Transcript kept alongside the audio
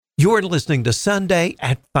You're listening to Sunday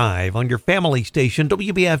at 5 on your family station,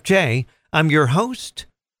 WBFJ. I'm your host,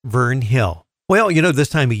 Vern Hill. Well, this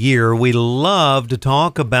time of year, we love to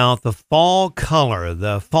talk about the fall color,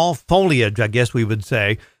 the fall foliage, I guess we would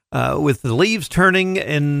say, with the leaves turning.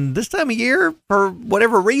 And this time of year, for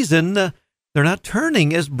whatever reason, they're not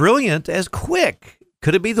turning as brilliant as quick.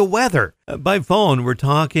 Could it be the weather? By phone, we're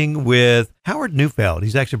talking with Howard Neufeld.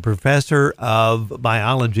 He's actually a professor of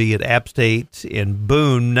biology at App State in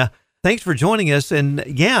Boone. Thanks for joining us. And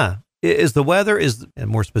is the weather, and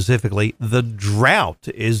more specifically, the drought,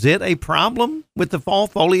 is it a problem with the fall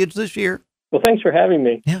foliage this year? Well, thanks for having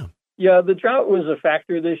me. Yeah, the drought was a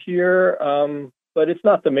factor this year, but it's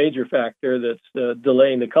not the major factor that's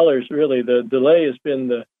delaying the colors. Really, the delay has been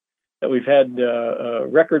that we've had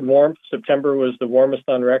record warmth. September was the warmest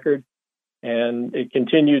on record, and it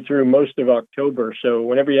continued through most of October. So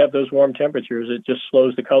whenever you have those warm temperatures, it just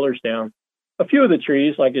slows the colors down. A few of the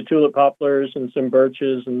trees, like the tulip poplars and some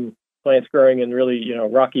birches and plants growing in really,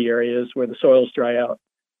 rocky areas where the soils dry out,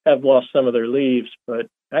 have lost some of their leaves. But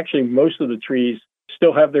actually, most of the trees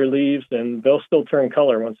still have their leaves, and they'll still turn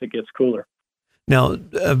color once it gets cooler. Now,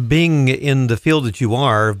 being in the field that you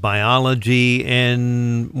are, biology,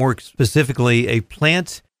 and more specifically, a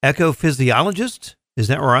plant ecophysiologist, is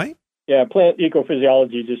that right? Yeah, plant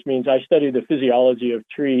ecophysiology just means I study the physiology of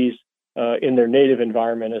trees in their native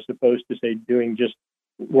environment as opposed to, say, doing just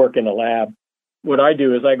work in a lab. What I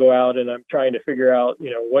do is I go out and I'm trying to figure out,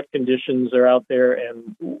 what conditions are out there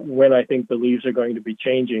and when I think the leaves are going to be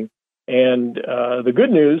changing. And the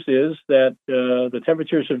good news is that the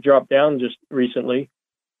temperatures have dropped down just recently.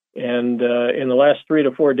 And in the last 3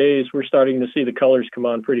 to 4 days, we're starting to see the colors come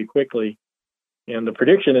on pretty quickly. And the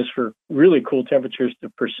prediction is for really cool temperatures to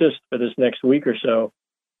persist for this next week or so.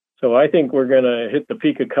 So I think we're going to hit the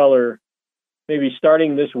peak of color maybe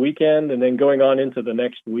starting this weekend and then going on into the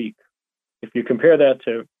next week. If you compare that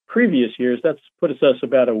to previous years, that's puts us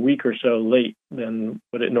about a week or so late than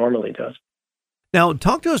what it normally does. Now,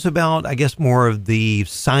 talk to us about, I guess, more of the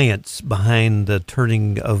science behind the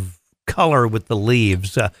turning of color with the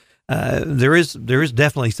leaves. There is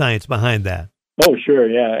definitely science behind that. Oh, sure,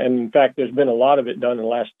 yeah. And in fact, there's been a lot of it done in the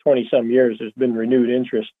last 20-some years. There's been renewed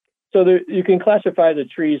interest. So you can classify the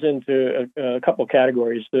trees into a couple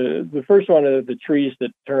categories. The first one are the trees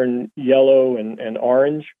that turn yellow and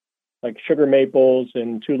orange, like sugar maples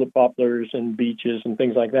and tulip poplars and beeches and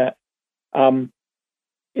things like that.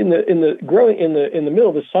 In the middle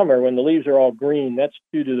of the summer, when the leaves are all green, that's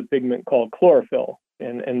due to the pigment called chlorophyll,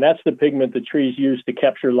 and that's the pigment the trees use to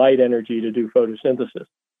capture light energy to do photosynthesis.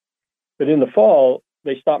 But in the fall,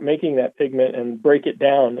 they stop making that pigment and break it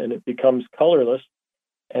down, and it becomes colorless.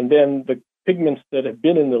 And then the pigments that have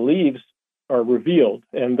been in the leaves are revealed,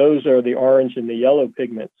 and those are the orange and the yellow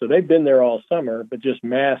pigments. So they've been there all summer, but just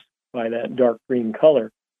masked by that dark green color.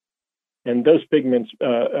 And those pigments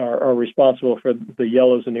are responsible for the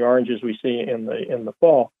yellows and the oranges we see in the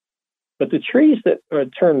fall. But the trees that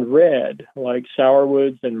turn red, like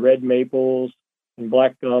sourwoods and red maples and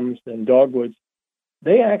black gums and dogwoods,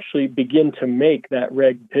 they actually begin to make that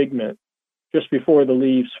red pigment just before the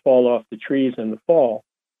leaves fall off the trees in the fall.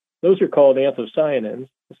 Those are called anthocyanins.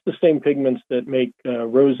 It's the same pigments that make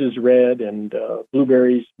roses red and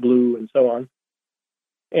blueberries blue and so on.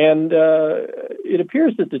 And it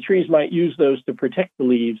appears that the trees might use those to protect the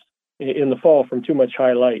leaves in the fall from too much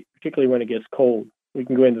high light, particularly when it gets cold. We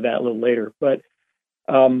can go into that a little later. But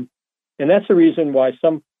and that's the reason why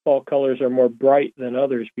some fall colors are more bright than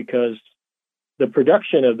others, because the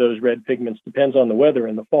production of those red pigments depends on the weather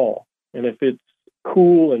in the fall. And if it's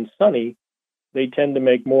cool and sunny, they tend to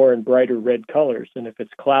make more and brighter red colors. And if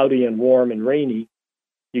it's cloudy and warm and rainy,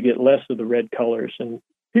 you get less of the red colors. And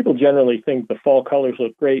people generally think the fall colors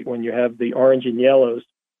look great when you have the orange and yellows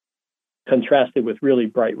contrasted with really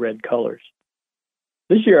bright red colors.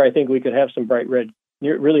 This year, I think we could have some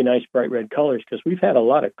really nice bright red colors, because we've had a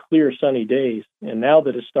lot of clear, sunny days. And now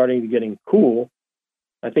that it's starting to getting cool,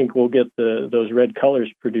 I think we'll get those red colors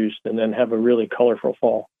produced and then have a really colorful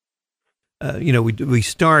fall. We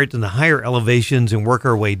start in the higher elevations and work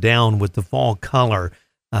our way down with the fall color.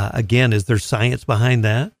 Again, is there science behind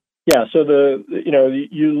that? Yeah, so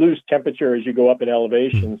you lose temperature as you go up in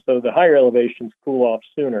elevation. So the higher elevations cool off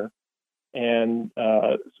sooner, and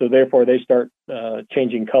so therefore they start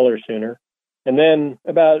changing color sooner. And then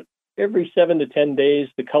about every 7 to 10 days,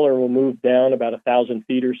 the color will move down about 1,000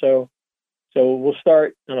 feet or so. So we'll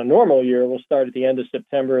start on a normal year. We'll start at the end of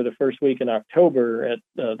September, the first week in October, at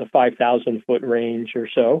the 5,000 foot range or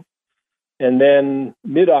so. And then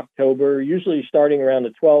mid-October, usually starting around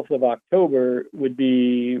the 12th of October, would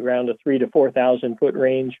be around a 3,000 to 4,000 foot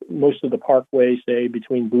range. Most of the parkway, say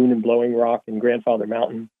between Boone and Blowing Rock and Grandfather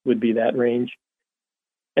Mountain, would be that range.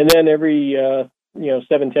 And then every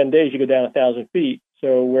 7-10 days, you go down 1,000 feet.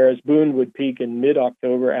 So whereas Boone would peak in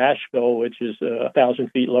mid-October, Asheville, which is 1,000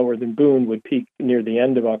 feet lower than Boone, would peak near the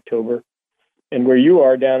end of October. And where you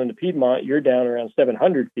are down in the Piedmont, you're down around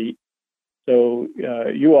 700 feet. So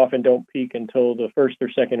you often don't peak until the first or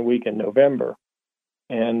second week in November.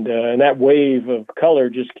 And that wave of color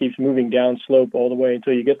just keeps moving down slope all the way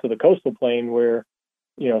until you get to the coastal plain where,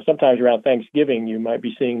 sometimes around Thanksgiving, you might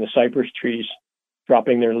be seeing the cypress trees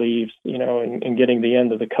dropping their leaves, and getting the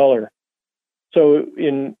end of the color. So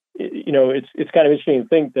it's kind of interesting to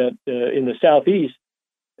think that in the Southeast,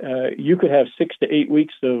 you could have 6 to 8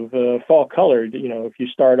 weeks of fall colored. If you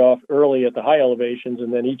start off early at the high elevations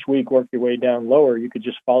and then each week work your way down lower, you could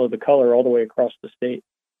just follow the color all the way across the state.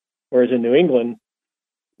 Whereas in New England,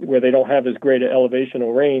 where they don't have as great an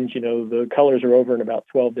elevational range, the colors are over in about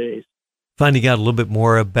 12 days. Finding out a little bit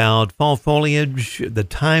more about fall foliage, the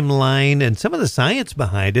timeline, and some of the science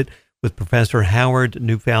behind it with Professor Howard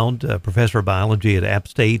Neufeld, Professor of Biology at App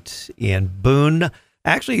State in Boone.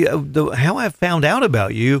 Actually, how I found out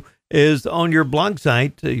about you is on your blog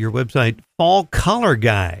site, your website, Fall Color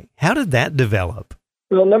Guy. How did that develop?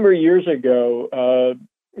 Well, a number of years ago,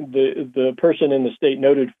 the person in the state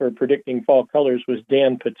noted for predicting fall colors was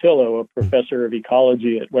Dan Patillo, a professor of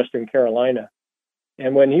ecology at Western Carolina.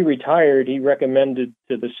 And when he retired, he recommended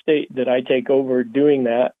to the state that I take over doing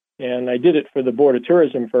that. And I did it for the Board of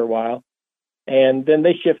Tourism for a while. And then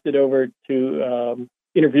they shifted over to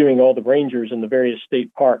interviewing all the rangers in the various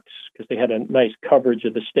state parks because they had a nice coverage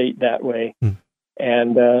of the state that way.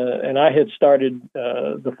 And I had started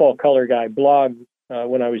the Fall Color Guy blog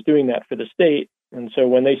when I was doing that for the state. And so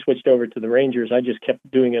when they switched over to the rangers, I just kept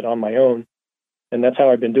doing it on my own. And that's how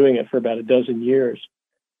I've been doing it for about a dozen years.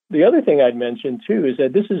 The other thing I'd mention, too, is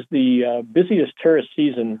that this is the busiest tourist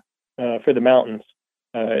season for the mountains.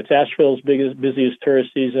 It's Asheville's busiest tourist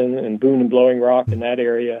season, and Boone and Blowing Rock in that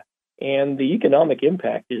area. And the economic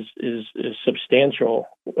impact is substantial.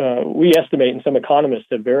 We estimate, and some economists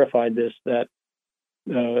have verified this, that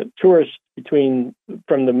tourists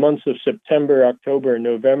from the months of September, October, and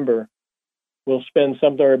November will spend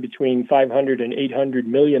somewhere between $500 and $800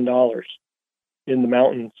 million in the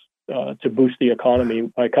mountains to boost the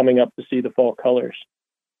economy by coming up to see the fall colors.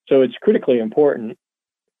 So it's critically important.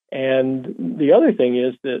 And the other thing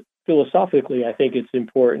is that philosophically, I think it's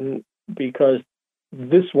important because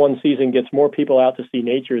this one season gets more people out to see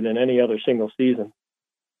nature than any other single season.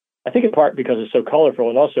 I think in part because it's so colorful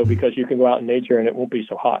and also because you can go out in nature and it won't be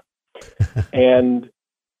so hot. And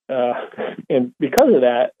because of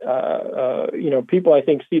that, people, I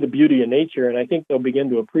think, see the beauty of nature, and I think they'll begin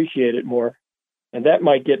to appreciate it more. And that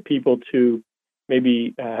might get people to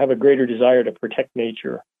maybe have a greater desire to protect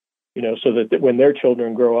nature, so that when their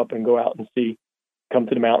children grow up and go out and come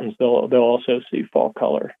to the mountains, they'll also see fall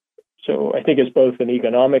color. So I think it's both an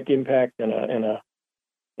economic impact and a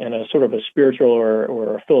sort of a spiritual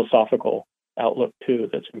or a philosophical outlook too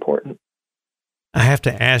that's important. I have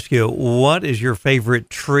to ask you, what is your favorite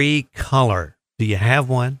tree color? Do you have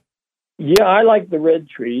one? Yeah, I like the red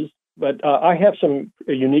trees, but I have some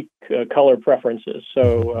unique color preferences.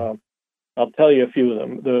 So I'll tell you a few of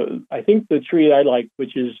them. I think the tree I like,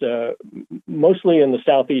 which is mostly in the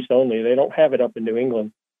Southeast only, they don't have it up in New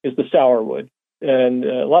England, is the sourwood. And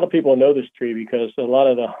a lot of people know this tree because a lot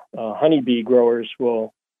of the honeybee growers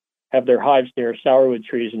will have their hives near sourwood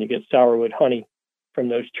trees, and you get sourwood honey from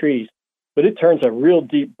those trees. But it turns a real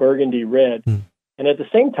deep burgundy red. And at the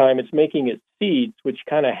same time, it's making its seeds, which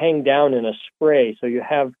kind of hang down in a spray. So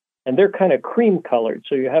and they're kind of cream colored.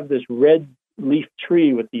 So you have this red leaf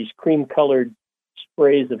tree with these cream colored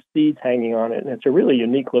sprays of seeds hanging on it. And it's a really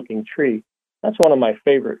unique looking tree. That's one of my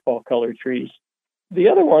favorite fall color trees. The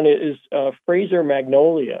other one is Fraser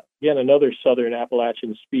magnolia, again, another southern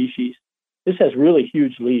Appalachian species. This has really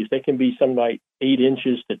huge leaves. They can be some like 8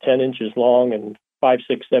 inches to 10 inches long and 5,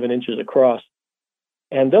 6, 7 inches across.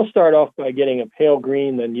 And they'll start off by getting a pale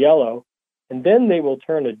green, then yellow, and then they will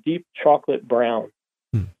turn a deep chocolate brown.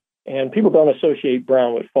 And people don't associate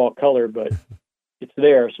brown with fall color, but it's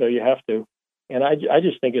there, so you have to. And I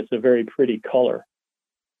just think it's a very pretty color.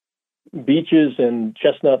 Beeches and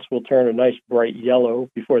chestnuts will turn a nice bright yellow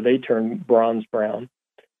before they turn bronze brown.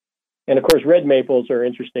 And of course, red maples are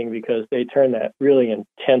interesting because they turn that really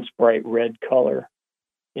intense bright red color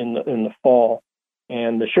in the fall.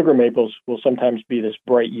 And the sugar maples will sometimes be this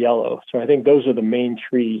bright yellow. So I think those are the main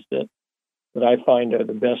trees that I find are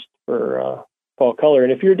the best for fall color.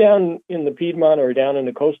 And if you're down in the Piedmont or down in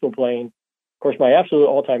the coastal plain, of course, my absolute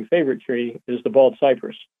all-time favorite tree is the bald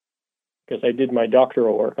cypress, because I did my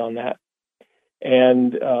doctoral work on that.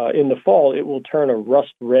 And in the fall, it will turn a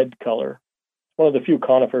rust red color. One of the few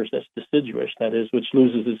conifers that's deciduous, that is, which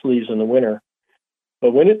loses its leaves in the winter.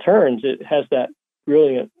 But when it turns, it has that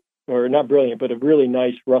brilliant, or not brilliant, but a really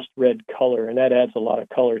nice rust red color, and that adds a lot of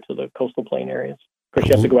color to the coastal plain areas. Of course,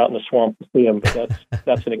 you have to go out in the swamp to see them, but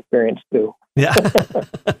that's an experience too. Yeah,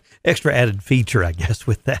 extra added feature, I guess,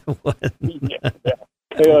 with that one.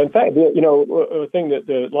 In fact, a thing that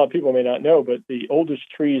a lot of people may not know, but the oldest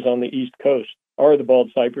trees on the East Coast are the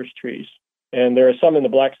bald cypress trees, and there are some in the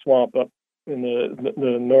Black Swamp up in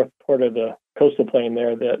the north part of the coastal plain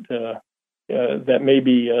there that may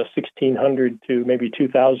be 1,600 to maybe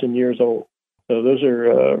 2,000 years old. So those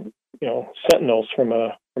are sentinels from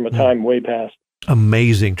a time way past.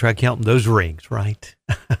 Amazing. Try counting those rings, right?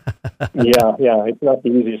 Yeah. It's not the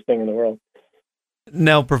easiest thing in the world.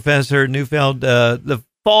 Now, Professor Neufeld, the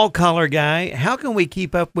fall color guy, how can we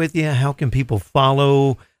keep up with you? How can people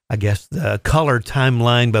follow, I guess, the color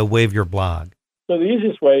timeline by way of your blog? So the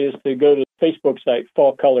easiest way is to go to the Facebook site,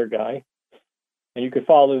 Fall Color Guy, and you can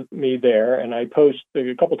follow me there. And I post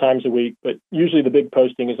a couple times a week, but usually the big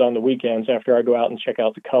posting is on the weekends after I go out and check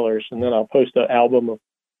out the colors. And then I'll post an album of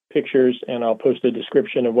pictures, and I'll post a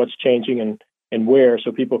description of what's changing and where,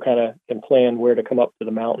 so people kind of can plan where to come up to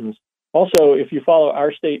the mountains. Also, if you follow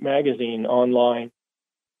Our State Magazine online,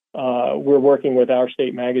 we're working with Our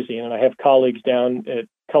State Magazine, and I have colleagues down at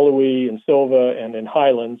Cullowhee and Silva and in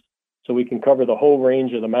Highlands, so we can cover the whole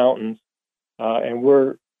range of the mountains. And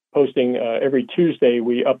we're posting every Tuesday.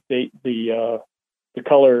 We update the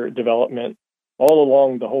color development all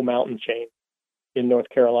along the whole mountain chain in North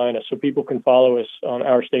Carolina, so people can follow us on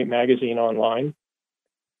Our State Magazine online.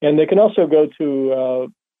 And they can also go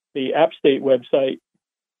to the App State website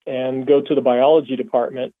and go to the biology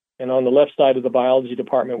department. And on the left side of the biology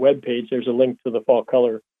department webpage, there's a link to the fall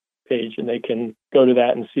color page, and they can go to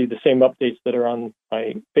that and see the same updates that are on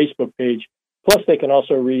my Facebook page. Plus, they can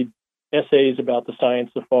also read essays about the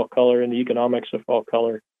science of fall color and the economics of fall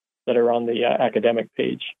color that are on the academic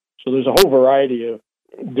page. So there's a whole variety of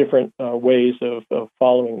different ways of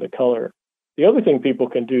following the color. The other thing people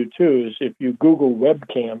can do, too, is if you Google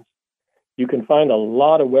webcams, you can find a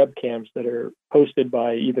lot of webcams that are posted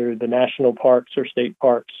by either the national parks or state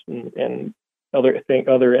parks and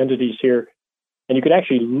other entities here. And you can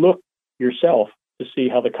actually look yourself to see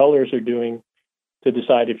how the colors are doing to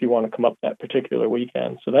decide if you want to come up that particular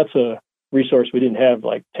weekend. So that's a resource we didn't have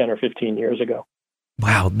like 10 or 15 years ago.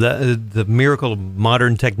 Wow, the miracle of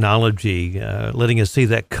modern technology, letting us see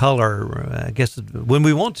that color, I guess, when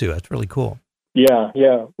we want to. That's really cool. Yeah.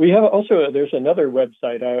 We have also, there's another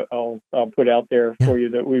website I'll put out there for you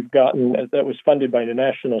that we've gotten that was funded by the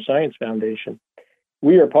National Science Foundation.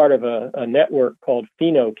 We are part of a network called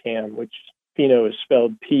PhenoCam, which Pheno is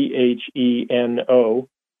spelled Pheno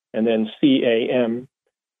and then CAM,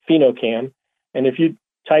 PhenoCam. And if you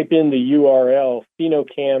type in the URL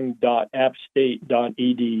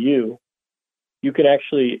phenocam.appstate.edu, you can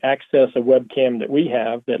actually access a webcam that we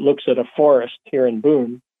have that looks at a forest here in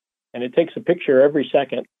Boone, and it takes a picture every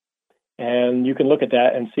second, and you can look at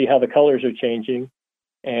that and see how the colors are changing.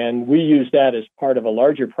 And we use that as part of a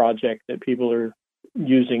larger project that people are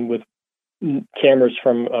using with cameras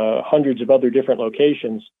from hundreds of other different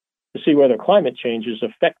locations to see whether climate change is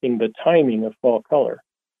affecting the timing of fall color.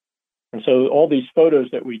 And so all these photos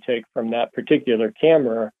that we take from that particular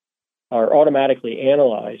camera are automatically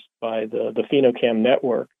analyzed by the PhenoCam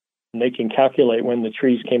network. And they can calculate when the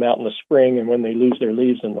trees came out in the spring and when they lose their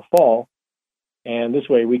leaves in the fall. And this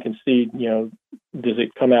way we can see, does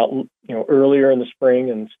it come out, earlier in the spring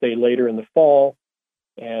and stay later in the fall?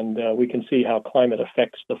 And we can see how climate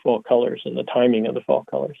affects the fall colors and the timing of the fall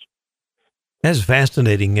colors. That's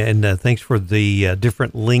fascinating. And thanks for the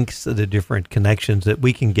different links, the different connections that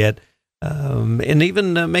we can get. And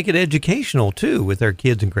even make it educational, too, with our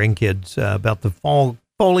kids and grandkids about the fall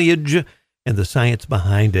foliage and the science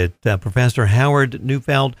behind it. Professor Howard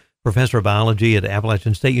Neufeld, Professor of Biology at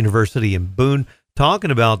Appalachian State University in Boone,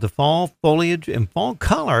 talking about the fall foliage and fall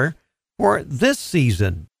color for this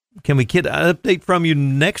season. Can we get an update from you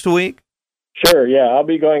next week? Sure, yeah. I'll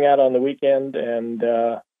be going out on the weekend, and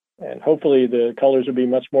hopefully the colors will be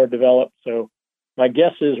much more developed. So my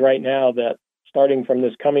guess is right now that starting from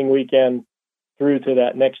this coming weekend through to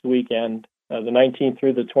that next weekend, the 19th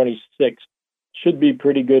through the 26th, should be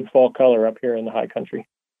pretty good fall color up here in the high country.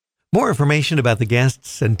 More information about the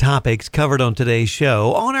guests and topics covered on today's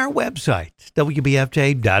show on our website,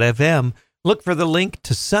 WBFJ.FM. Look for the link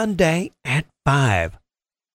to Sunday at 5.